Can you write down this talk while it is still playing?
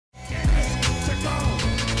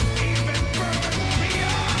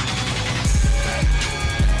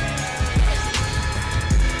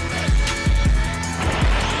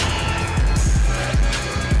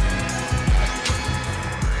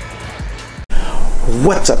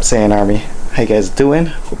What's up, Saiyan Army? How you guys doing?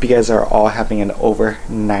 Hope you guys are all having an over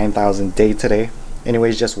 9,000 day today.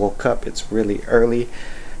 Anyways, just woke up. It's really early.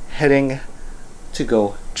 Heading to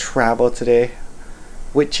go travel today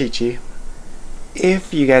with Chi-Chi.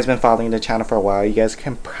 If you guys been following the channel for a while, you guys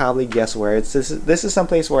can probably guess where it's. This is some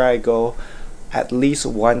place where I go at least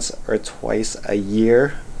once or twice a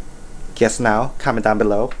year. Guess now. Comment down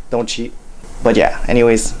below. Don't cheat. But yeah,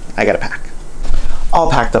 anyways, I gotta pack. All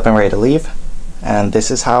packed up and ready to leave. And this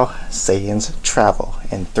is how Saiyans travel.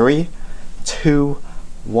 In 3, 2,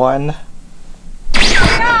 1.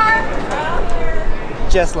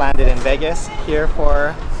 Just landed in Vegas here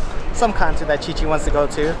for some concert that Chi-Chi wants to go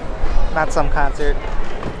to. Not some concert.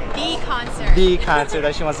 The concert. The concert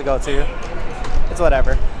that she wants to go to. It's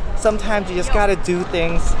whatever. Sometimes you just gotta do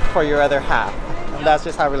things for your other half. And that's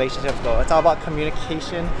just how relationships go. It's all about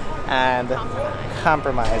communication and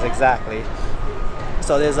compromise. Exactly.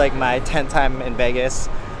 So this is like my 10th time in Vegas,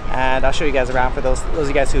 and I'll show you guys around for those of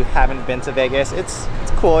you guys who haven't been to Vegas. It's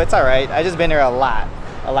cool, it's alright. I just been here a lot.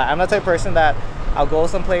 I'm the type of person that I'll go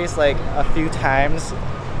someplace like a few times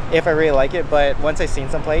if I really like it, but once I've seen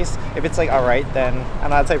someplace, if it's like alright, then I'm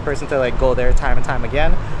not the type of person to like go there time and time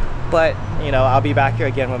again. But you know, I'll be back here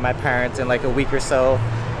again with my parents in like a week or so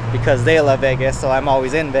because they love Vegas, so I'm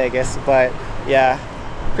always in Vegas. But yeah,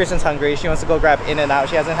 Kristen's hungry. She wants to go grab In-N-Out.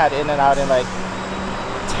 She hasn't had In-N-Out in like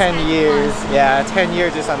 10 years. Yeah, 10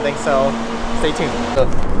 years or something, so stay tuned.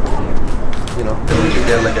 You know,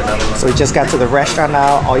 get like another one. So we just got to the restaurant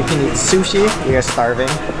now. All you can eat sushi. We are starving.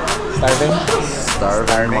 Starving?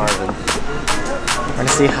 Starving Marvin. We're gonna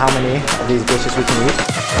see how many of these dishes we can eat.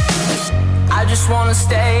 I just wanna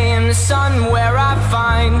stay in the sun where I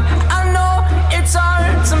find. I know it's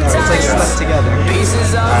hard sometimes. It's like stuck together.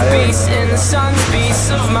 Pieces of peace in the sun's peace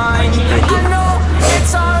of mind. I know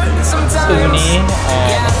it's hard sometimes. Uni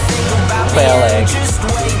and quail egg. Just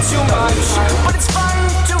way too much, but it's fun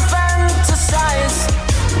to fantasize.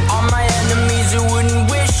 All my enemies who wouldn't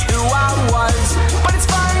wish who I was, but it's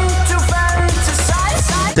fun to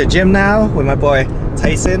fantasize. The gym now with my boy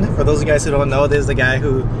Tyson. For those of you guys who don't know, this is the guy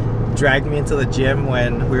who dragged me into the gym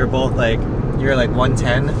when we were both like, you were like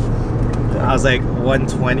 110. I was like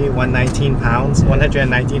 120, 119 pounds,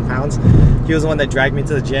 119 pounds. He was the one that dragged me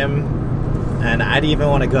to the gym, and I didn't even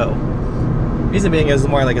want to go. Reason being, it was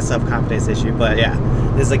more like a self-confidence issue. But yeah,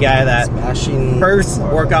 this is a guy that first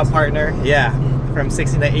workout partner, yeah, from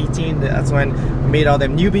 16 to 18. That's when we made all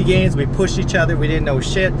them newbie gains. We pushed each other. We didn't know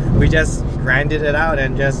shit. We just grinded it out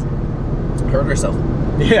and just Hurt herself.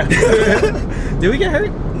 yeah. Did we get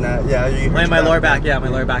hurt? Nah, yeah, you hurt My lower back. Yeah, my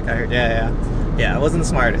lower back got hurt. Yeah. Yeah, it wasn't the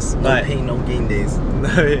smartest. No but pain, no gain days.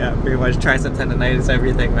 yeah, pretty much tricep tendonitis,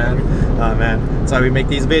 everything, man. Oh man, that's why we make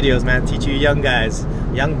these videos, man. Teach you young guys,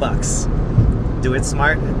 young bucks. Do it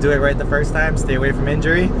smart, do it right the first time, stay away from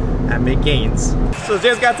injury, and make gains. So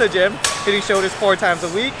just got to the gym, hitting shoulders 4 times a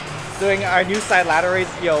week, doing our new side lateral raise.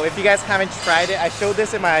 Yo, if you guys haven't tried it, I showed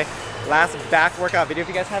this in my last back workout video. If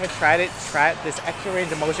you guys haven't tried it, try it. This extra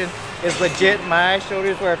range of motion is legit. My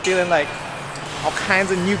shoulders were feeling like all kinds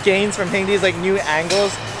of new gains from hitting these like new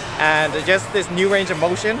angles and just this new range of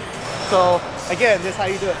motion. So again, this is how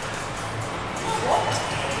you do it.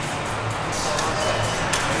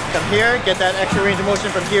 Come here, get that extra range of motion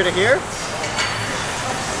from here to here,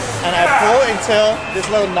 and I pull until this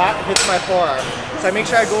little knot hits my forearm. So I make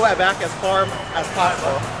sure I go back as far as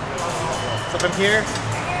possible. So from here,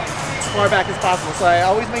 as far back as possible. So I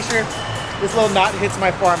always make sure this little knot hits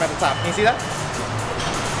my forearm at the top. Can you see that?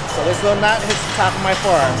 So this little knot hits the top of my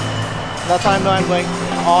forearm. That's how I know I'm going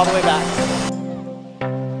all the way back.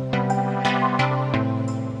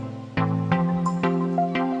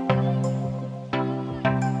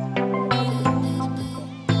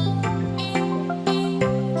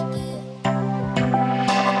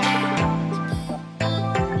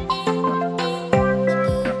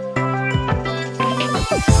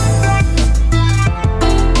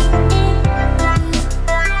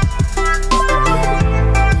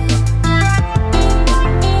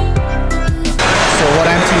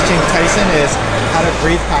 Tyson is how to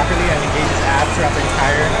breathe properly and engage his abs throughout the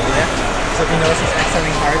entire lift. So if you notice, he's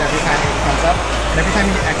exhaling hard every time he comes up, and every time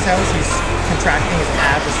he exhales, he's contracting his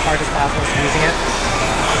abs as hard as possible, squeezing it.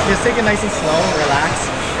 Just take it nice and slow, relax.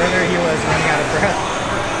 Earlier he was running out of breath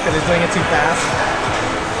because he's doing it too fast.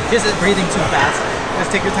 Just breathing too fast. Just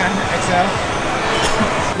take your time, exhale.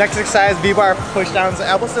 Next exercise, V-bar push downs. The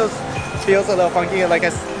elbow still feels a little funky. Like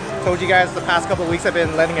I told you guys, the past couple of weeks I've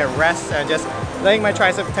been letting it rest and just letting my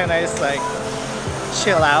tricep tendonitis like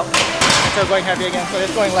chill out instead of going heavy again. So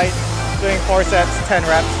it's going light, doing 4 sets, 10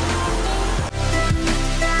 reps.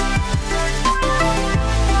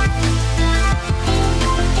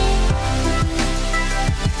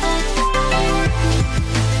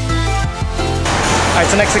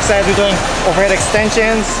 Alright, so next exercise we're doing overhead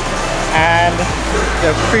extensions and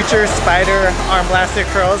the creature spider arm blaster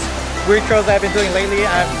curls. Weird curls that I've been doing lately.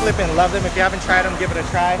 I flipping love them. If you haven't tried them, give it a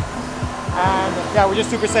try. And yeah, we're just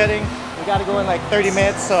supersetting. We got to go in like 30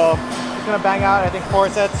 minutes, so just gonna bang out I think 4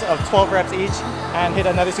 sets of 12 reps each and hit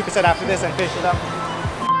another superset after this and finish it up.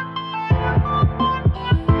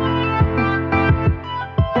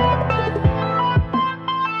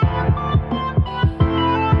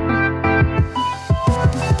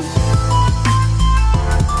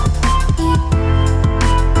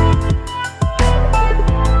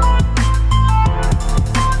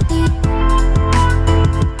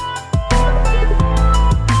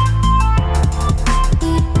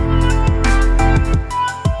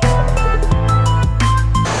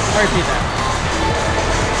 Repeat that.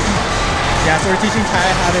 Yeah, so we're teaching Ty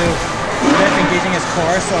how to lift engaging his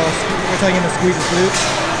core, so we're telling him to squeeze his glutes.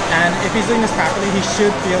 And if he's doing this properly, he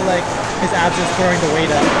should feel like his abs is throwing the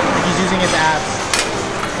weight up. Like he's using his abs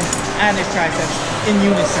and his triceps in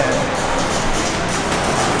unison.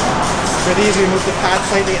 For these, we move the pad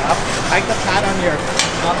slightly up. Hike the pad on your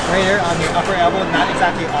right here on your upper elbow, not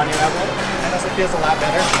exactly on your elbow. And also feels a lot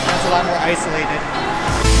better. And it's a lot more isolated.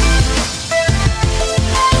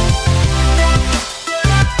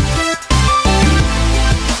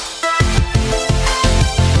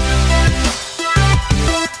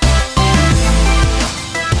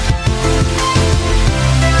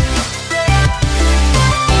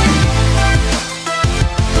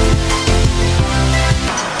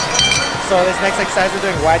 So this next exercise we're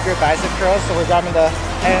doing wide grip bicep curls. So we're grabbing the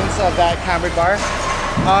ends of that cambered bar.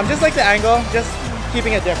 Just like the angle, just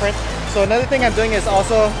keeping it different. So another thing I'm doing is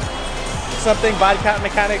also something body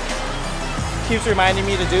mechanic keeps reminding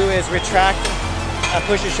me to do is retract and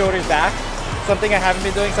push your shoulders back. Something I haven't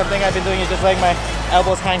been doing, something I've been doing is just letting my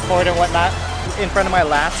elbows hang forward and whatnot in front of my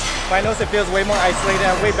lats. But I notice it feels way more isolated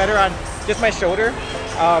and way better on just my shoulder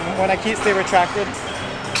when I stay retracted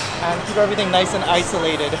and keep everything nice and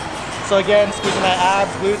isolated. So again, squeezing my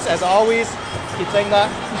abs, glutes as always, keep saying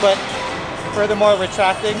that, but furthermore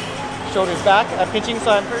retracting, shoulders back, pinching,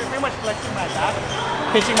 so I'm pretty much flexing my back,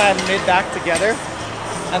 pinching my mid-back together,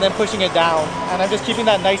 and then pushing it down. And I'm just keeping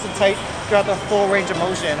that nice and tight throughout the full range of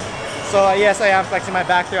motion. So yes, I am flexing my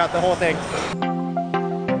back throughout the whole thing.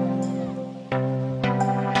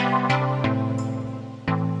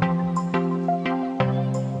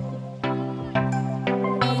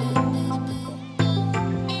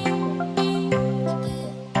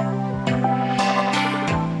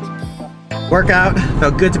 Workout,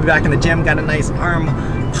 felt good to be back in the gym, got a nice arm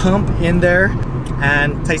pump in there,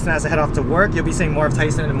 and Tyson has to head off to work. You'll be seeing more of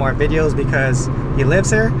Tyson in more videos because he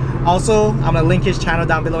lives here. Also, I'm gonna link his channel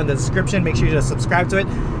down below in the description. Make sure you just subscribe to it.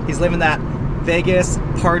 He's living that Vegas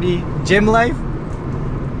party gym life.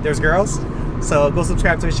 There's girls. So go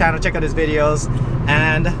subscribe to his channel, check out his videos,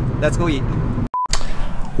 and let's go eat.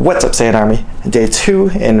 What's up, Saiyan Army? Day 2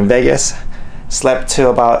 in Vegas. Slept till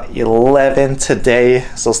about 11 today,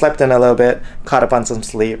 so slept in a little bit, caught up on some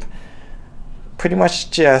sleep. Pretty much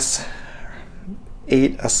just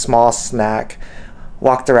ate a small snack,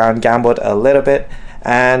 walked around, gambled a little bit,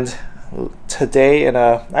 and today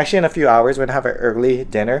actually in a few hours we're gonna have an early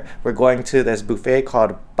dinner. We're going to this buffet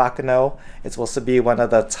called Bacano. It's supposed to be one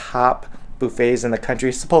of the top buffets in the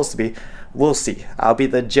country, supposed to be. We'll see. I'll be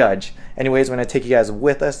the judge. Anyways, we're gonna take you guys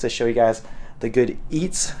with us to show you guys the good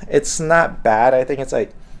eats. It's not bad. I think it's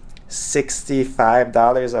like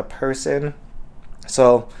 $65 a person.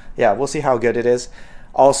 So yeah, we'll see how good it is.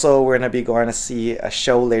 Also, we're gonna be going to see a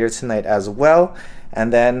show later tonight as well,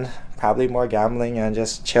 and then probably more gambling and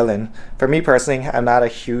just chilling. For me personally, I'm not a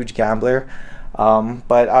huge gambler,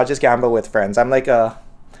 but I'll just gamble with friends. I'm like a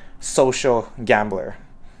social gambler.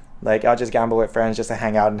 Like I'll just gamble with friends just to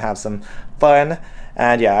hang out and have some fun.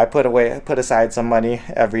 And yeah, I put aside some money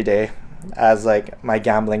every day as like my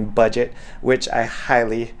gambling budget, which I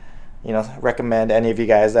highly recommend any of you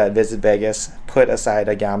guys that visit Vegas put aside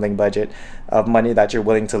a gambling budget of money that you're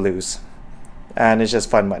willing to lose, and it's just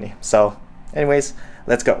fun money. So anyways,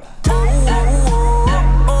 let's go.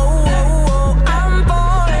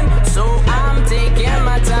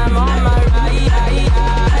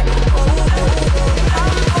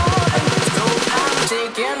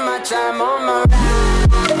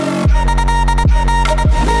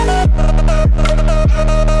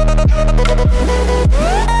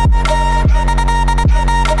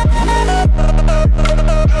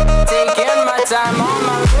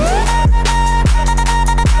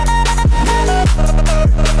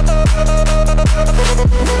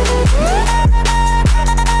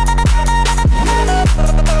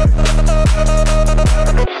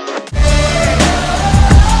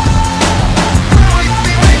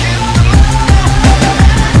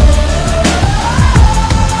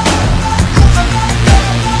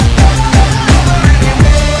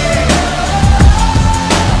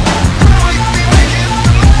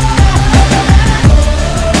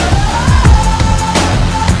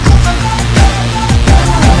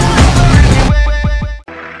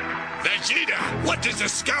 the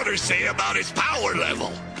scouters say about his power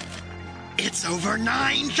level? It's over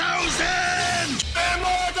 9,000!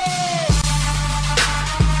 Immortal!